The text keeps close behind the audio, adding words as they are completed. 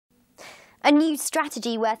A new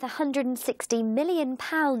strategy worth £160 million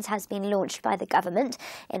has been launched by the government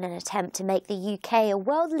in an attempt to make the UK a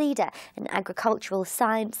world leader in agricultural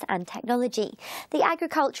science and technology. The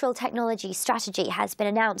Agricultural Technology Strategy has been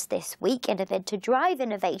announced this week in a bid to drive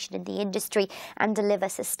innovation in the industry and deliver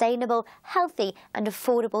sustainable, healthy and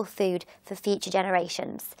affordable food for future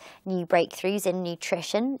generations. New breakthroughs in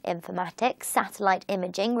nutrition, informatics, satellite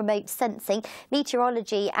imaging, remote sensing,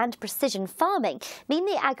 meteorology and precision farming mean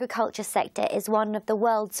the agriculture sector is one of the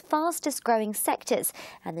world's fastest growing sectors,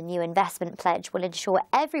 and the new investment pledge will ensure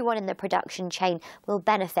everyone in the production chain will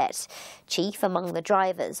benefit. Chief among the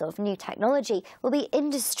drivers of new technology will be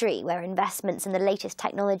industry, where investments in the latest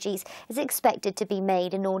technologies is expected to be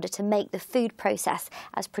made in order to make the food process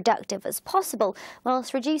as productive as possible,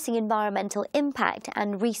 whilst reducing environmental impact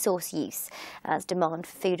and resource use. As demand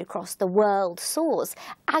for food across the world soars,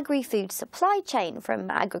 agri-food supply chain, from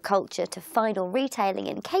agriculture to final retailing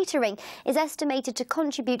and catering, is estimated to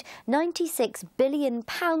contribute £96 billion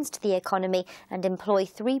to the economy and employ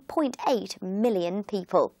 3.8 million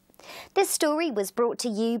people. This story was brought to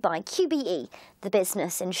you by QBE, the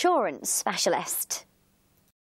business insurance specialist.